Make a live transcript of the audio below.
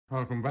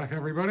Welcome back,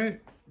 everybody.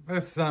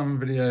 This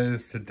video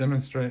is to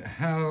demonstrate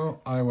how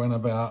I went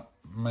about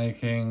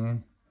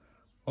making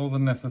all the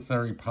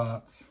necessary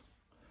parts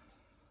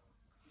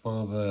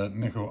for the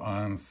nickel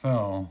iron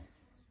cell.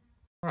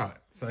 Right,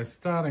 so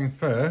starting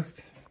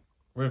first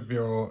with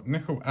your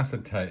nickel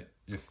acetate,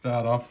 you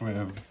start off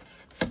with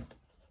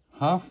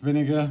half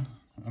vinegar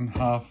and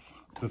half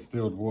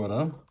distilled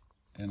water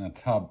in a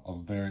tub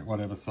of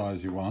whatever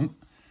size you want.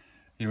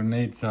 You'll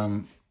need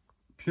some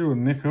pure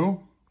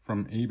nickel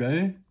from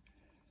eBay.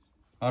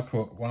 I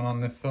put one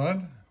on this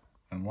side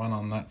and one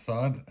on that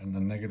side, and the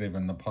negative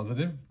and the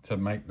positive to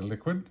make the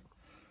liquid.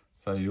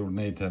 So you'll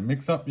need to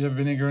mix up your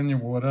vinegar and your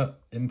water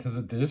into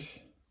the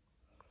dish,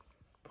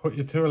 put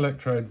your two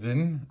electrodes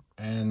in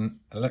and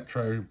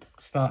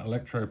start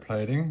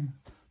electroplating.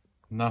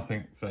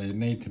 Nothing, so you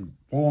need to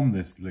form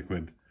this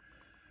liquid.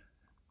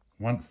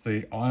 Once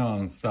the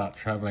ions start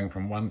traveling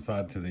from one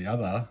side to the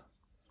other,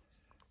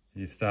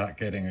 you start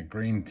getting a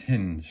green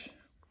tinge.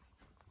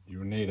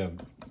 You'll need a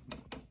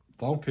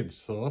voltage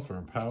source or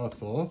a power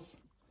source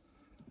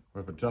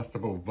with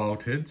adjustable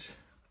voltage,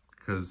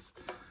 because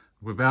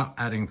without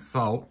adding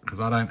salt,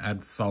 because I don't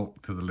add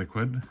salt to the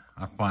liquid,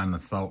 I find the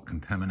salt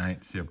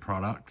contaminates your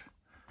product.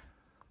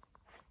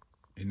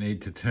 You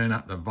need to turn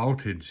up the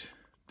voltage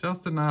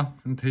just enough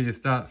until you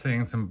start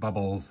seeing some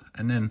bubbles,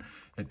 and then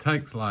it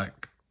takes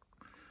like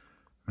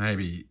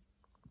maybe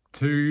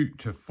 2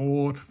 to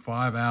 4 to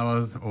 5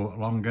 hours or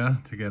longer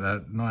to get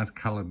a nice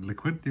coloured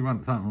liquid. You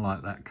want something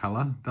like that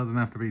colour, doesn't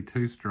have to be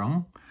too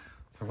strong.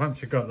 So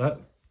once you've got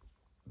that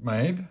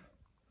made,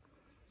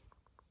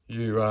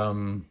 you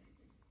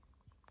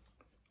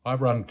I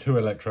run 2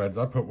 electrodes.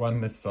 I put one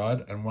this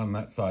side and one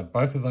that side.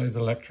 Both of those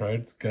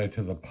electrodes go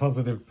to the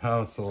positive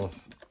power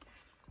source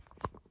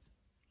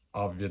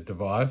of your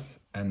device,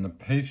 and the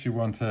piece you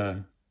want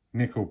to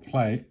nickel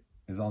plate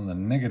is on the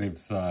negative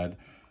side.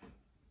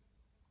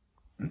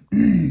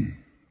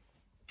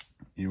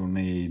 You'll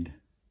need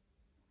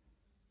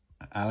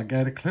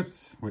alligator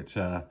clips, which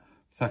are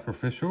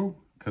sacrificial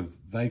because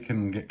they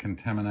can get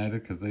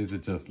contaminated, because these are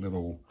just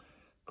little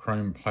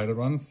chrome plated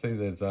ones. See,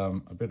 there's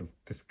a bit of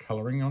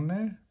discoloring on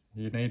there.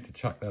 You need to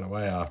chuck that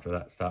away after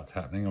that starts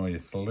happening, or your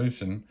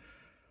solution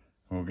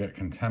will get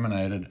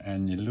contaminated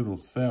and your little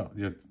cell,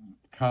 your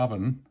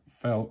carbon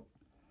felt,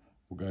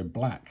 will go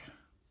black.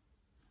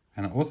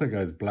 And it also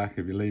goes black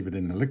if you leave it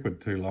in the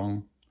liquid too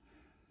long.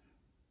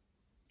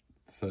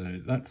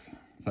 So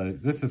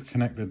this is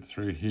connected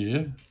through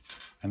here,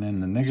 and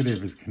then the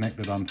negative is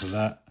connected onto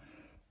that.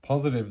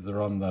 Positives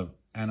are on the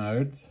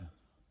anodes,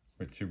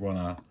 which you want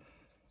to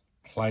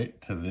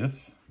plate to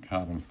this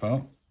carbon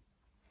felt.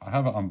 I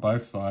have it on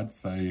both sides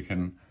so you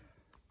can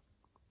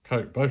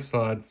coat both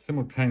sides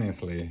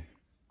simultaneously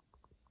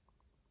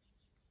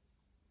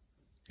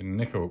in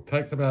nickel. It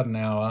takes about an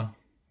hour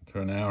to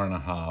an hour and a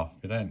half.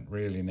 You don't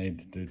really need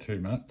to do too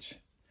much.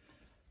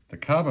 The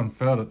carbon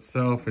felt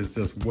itself is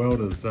just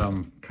welder's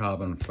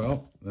carbon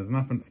felt. There's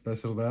nothing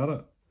special about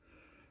it.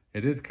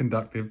 It is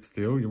conductive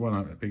still. You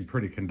want it to be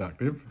pretty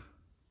conductive.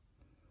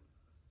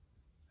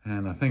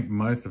 And I think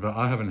most of it,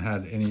 I haven't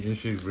had any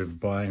issues with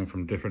buying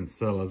from different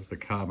sellers, the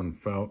carbon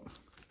felt.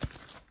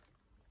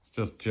 It's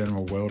just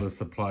general welders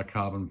supply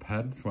carbon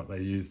pads, what they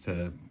use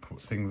to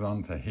put things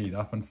on to heat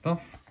up and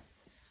stuff.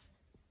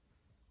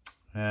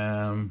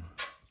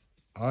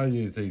 I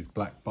use these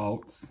black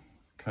bolts,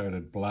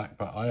 coated black,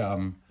 but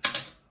I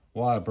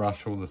wire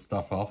brush all the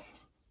stuff off,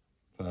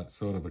 so it's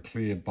sort of a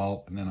clear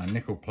bolt, and then I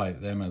nickel plate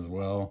them as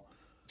well.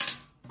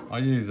 I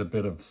use a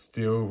bit of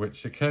steel,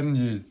 which you can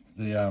use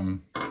the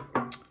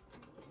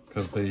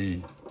because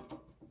the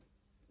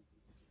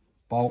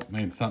bolt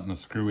needs something to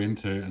screw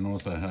into and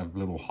also have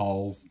little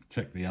holes.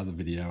 Check the other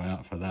video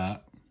out for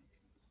that.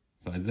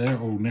 So they're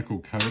all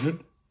nickel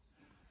coated.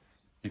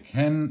 You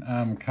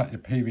can cut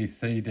your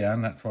PVC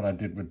down. That's what I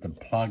did with the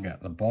plug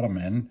at the bottom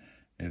end,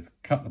 is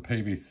cut the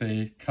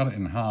PVC, cut it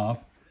in half,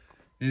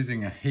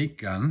 using a heat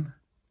gun,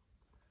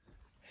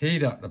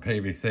 heat up the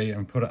PVC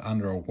and put it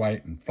under a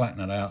weight and flatten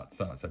it out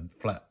so it's a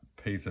flat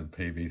piece of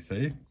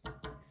PVC.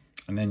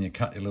 And then you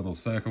cut your little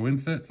circle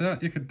inserts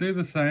out. You could do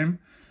the same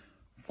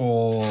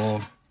for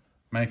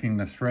making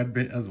the thread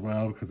bit as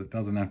well, because it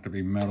doesn't have to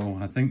be metal.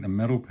 I think the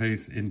metal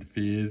piece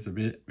interferes a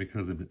bit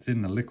because if it's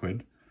in the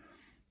liquid,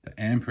 the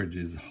amperage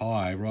is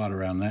high right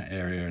around that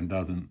area and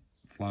doesn't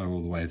flow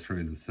all the way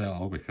through the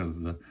cell,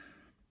 because the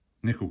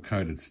nickel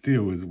coated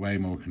steel is way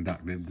more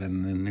conductive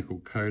than the nickel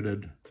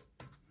coated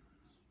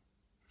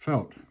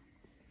felt.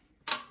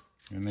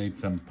 You need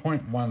some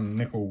 0.1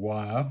 nickel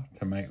wire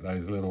to make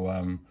those little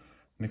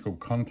nickel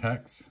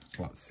contacts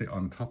what sit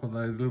on top of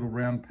those little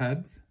round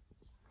pads.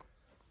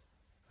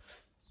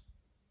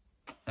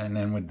 And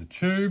then with the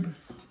tube,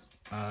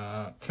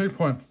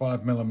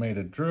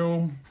 2.5mm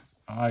drill.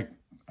 I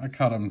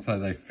cut them so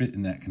they fit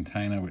in that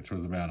container, which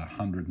was about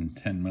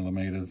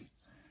 110mm.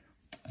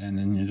 And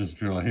then you just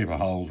drill a heap of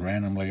holes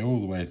randomly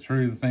all the way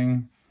through the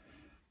thing.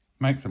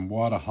 Make some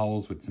wider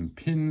holes with some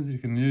pins you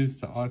can use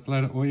to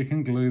isolate it, or you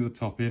can glue the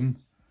top in.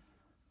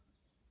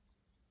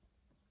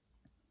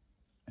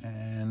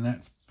 And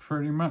that's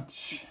pretty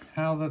much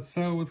how that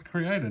cell was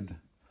created.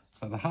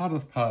 So the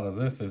hardest part of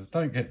this is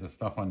don't get the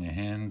stuff on your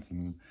hands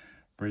and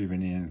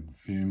breathing in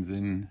fumes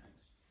in.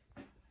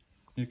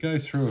 You go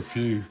through a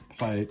few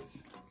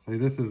plates. See,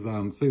 this is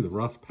see the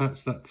rust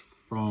patch? That's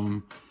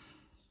from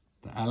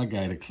the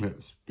alligator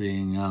clips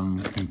being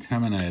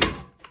contaminated.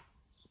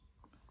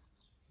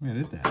 Where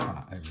did that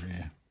part over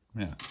here?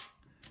 Yeah.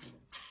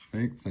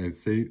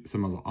 See,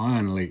 some of the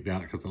iron leaked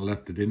out because I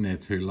left it in there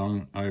too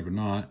long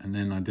overnight and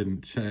then I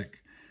didn't check.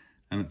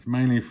 And it's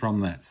mainly from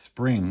that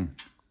spring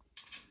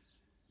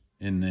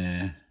in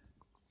there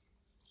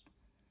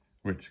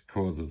which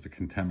causes the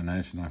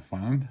contamination, I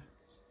found.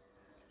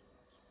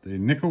 The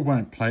nickel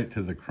won't plate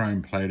to the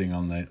chrome plating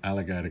on the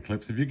alligator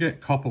clips. If you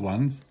get copper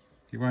ones,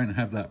 you won't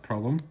have that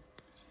problem.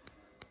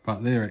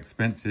 But they're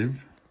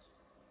expensive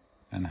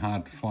and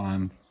hard to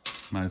find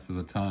most of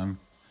the time.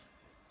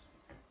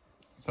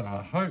 So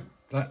I hope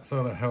that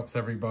sort of helps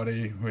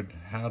everybody with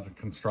how to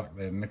construct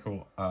their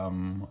nickel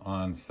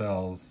iron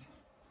cells.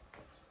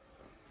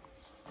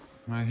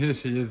 Now here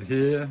she is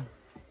here.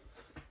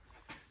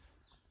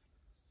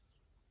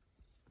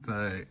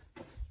 So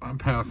my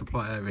power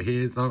supply over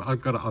here, so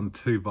I've got it on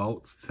 2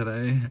 volts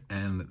today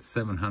and it's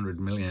 700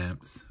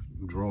 milliamps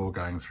draw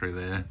going through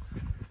there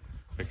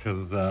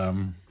because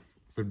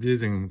we're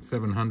using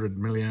 700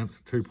 milliamps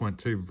at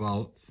 2.2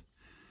 volts.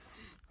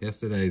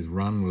 Yesterday's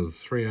run was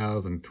 3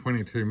 hours and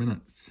 22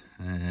 minutes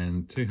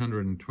and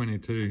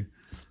 222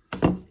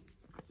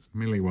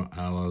 milliwatt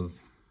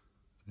hours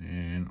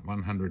and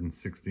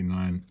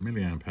 169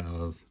 milliamp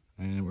hours.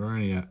 And we're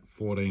only at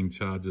 14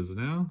 charges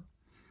now.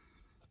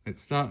 It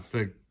starts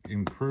to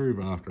improve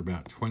after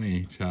about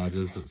 20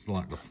 charges. It's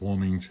like the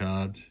forming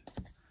charge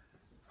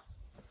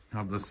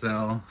of the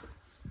cell.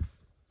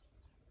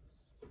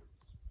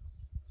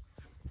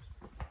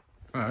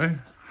 So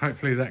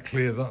hopefully that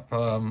clears up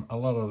a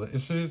lot of the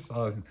issues.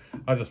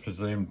 I just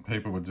presumed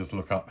people would just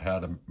look up how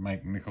to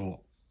make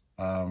nickel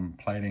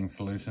plating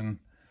solution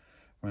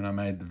when I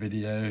made the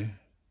video.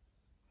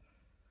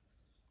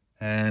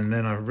 And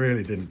then I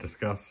really didn't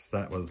discuss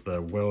that was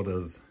the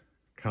welder's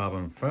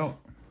carbon felt.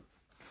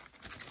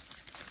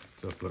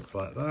 Just looks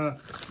like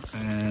that.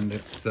 And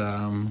it's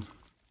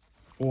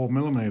 4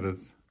 millimeters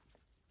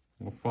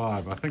or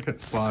 5. I think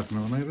it's 5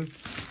 millimeters.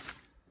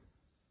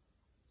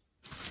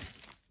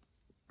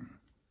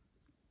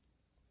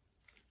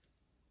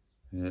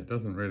 Yeah, it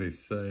doesn't really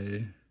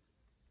say,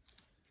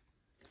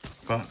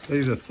 but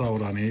these are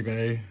sold on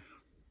eBay.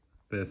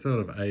 They're sort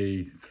of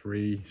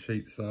A3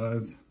 sheet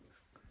size.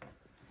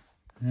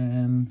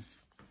 And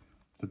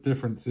the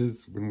difference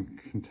is when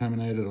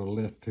contaminated or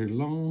left too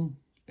long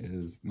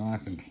is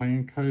nice and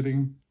clean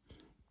coating,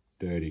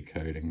 dirty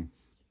coating.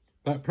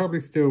 That probably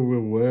still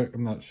will work,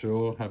 I'm not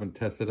sure, haven't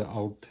tested it.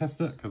 I'll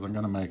test it because I'm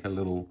going to make a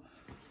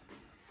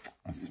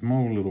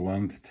small little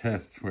one to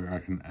test where I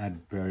can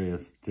add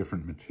various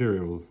different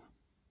materials.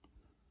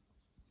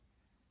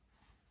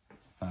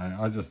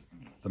 So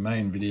the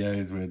main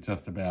videos were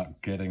just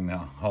about getting the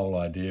whole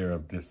idea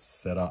of this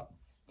setup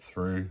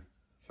through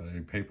so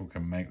people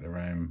can make their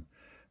own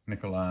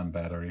nickel iron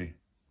battery.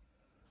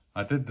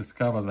 I did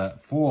discover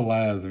that 4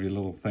 layers of your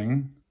little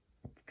thing,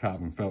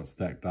 carbon felt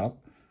stacked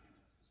up,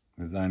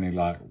 there's only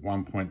like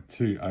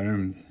 1.2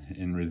 ohms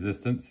in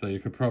resistance, so you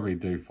could probably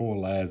do 4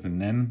 layers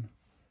and then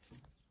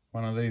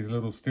one of these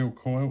little steel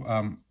coil,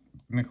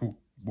 nickel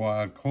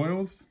wire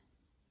coils.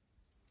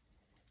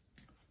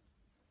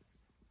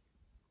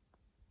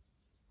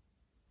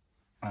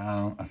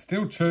 A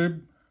steel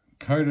tube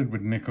coated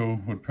with nickel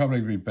would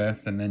probably be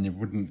best, and then you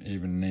wouldn't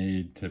even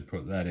need to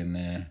put that in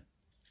there,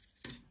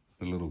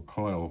 the little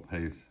coil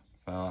piece.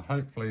 So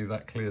hopefully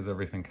that clears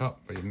everything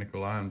up for your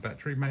nickel iron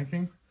battery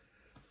making.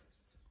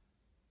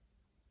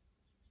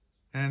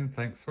 And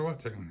thanks for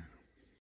watching.